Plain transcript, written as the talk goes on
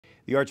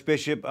The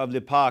Archbishop of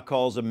Lipa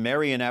calls a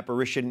Marian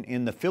apparition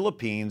in the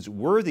Philippines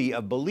worthy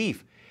of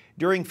belief.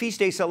 During feast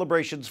day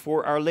celebrations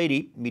for Our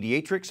Lady,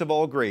 Mediatrix of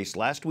All Grace,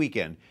 last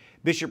weekend,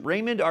 Bishop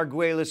Raymond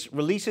Arguelles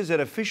releases an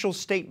official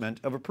statement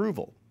of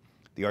approval.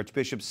 The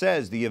Archbishop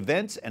says the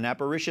events and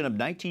apparition of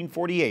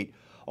 1948,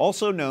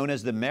 also known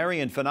as the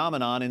Marian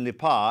phenomenon in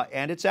Lipa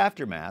and its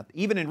aftermath,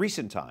 even in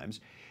recent times,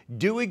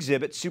 do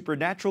exhibit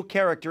supernatural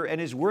character and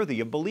is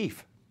worthy of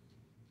belief.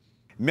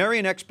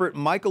 Marian expert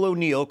Michael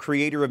O'Neill,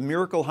 creator of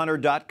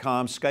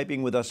MiracleHunter.com,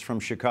 Skyping with us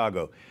from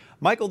Chicago.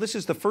 Michael, this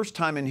is the first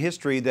time in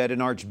history that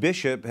an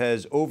archbishop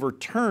has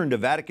overturned a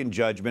Vatican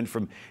judgment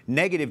from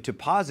negative to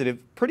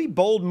positive. Pretty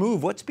bold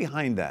move. What's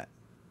behind that?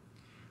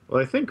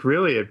 Well, I think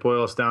really it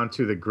boils down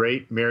to the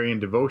great Marian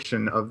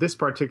devotion of this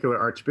particular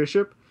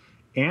archbishop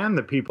and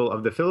the people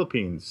of the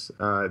Philippines.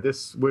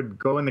 This would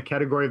go in the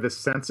category of the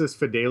sensus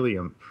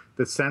fidelium,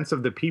 the sense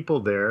of the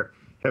people there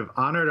have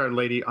honored Our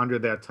Lady under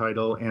that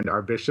title, and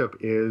the bishop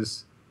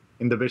is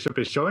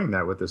showing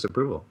that with this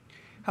approval.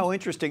 How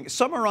interesting.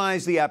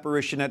 Summarize the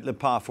apparition at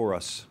Lipa for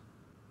us.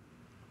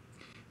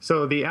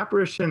 So the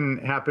apparition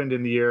happened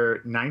in the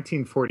year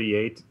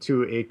 1948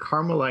 to a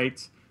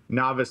Carmelite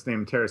novice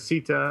named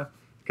Teresita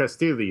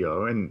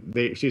Castillo, and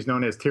she's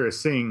known as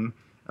Teresing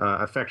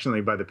affectionately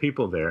by the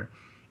people there.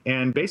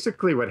 And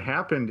basically what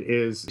happened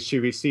is she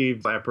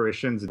received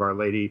apparitions of Our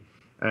Lady,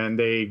 and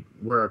they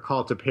were a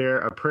call to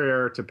a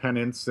prayer to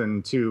penance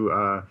and to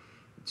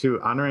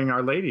honoring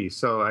Our Lady.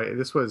 So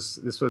this was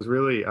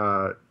really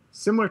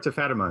similar to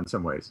Fatima in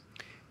some ways.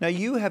 Now,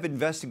 you have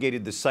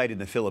investigated the site in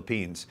the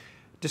Philippines.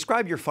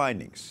 Describe your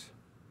findings.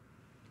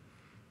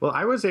 Well,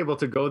 I was able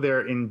to go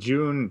there in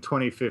June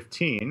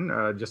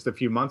 2015, just a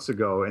few months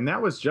ago, and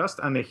that was just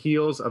on the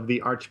heels of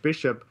the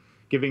Archbishop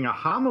giving a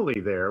homily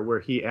there where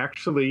he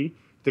actually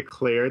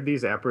declared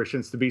these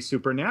apparitions to be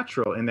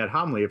supernatural. In that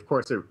homily, of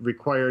course, it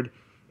required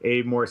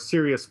a more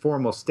serious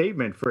formal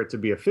statement for it to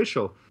be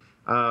official.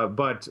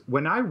 But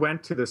when I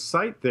went to the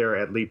site there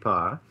at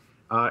Lipa,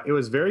 it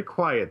was very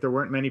quiet. There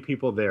weren't many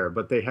people there,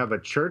 but they have a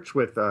church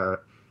with an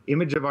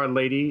image of Our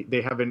Lady.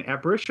 They have an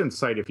apparition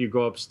site if you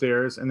go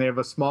upstairs, and they have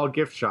a small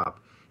gift shop.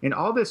 And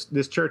all this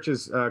church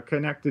is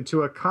connected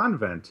to a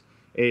convent,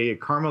 a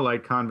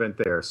Carmelite convent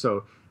there.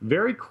 So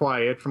very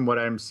quiet from what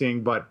I'm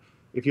seeing, but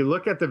if you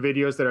look at the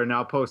videos that are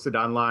now posted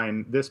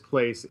online, this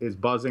place is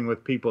buzzing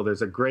with people.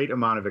 There's a great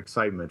amount of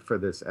excitement for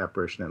this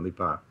apparition at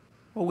Lipa.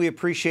 Well, we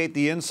appreciate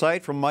the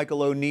insight from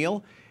Michael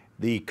O'Neill,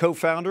 the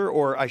co-founder,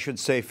 or I should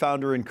say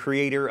founder and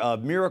creator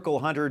of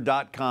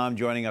MiracleHunter.com,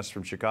 joining us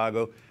from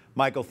Chicago.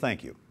 Michael,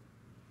 thank you.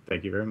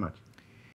 Thank you very much.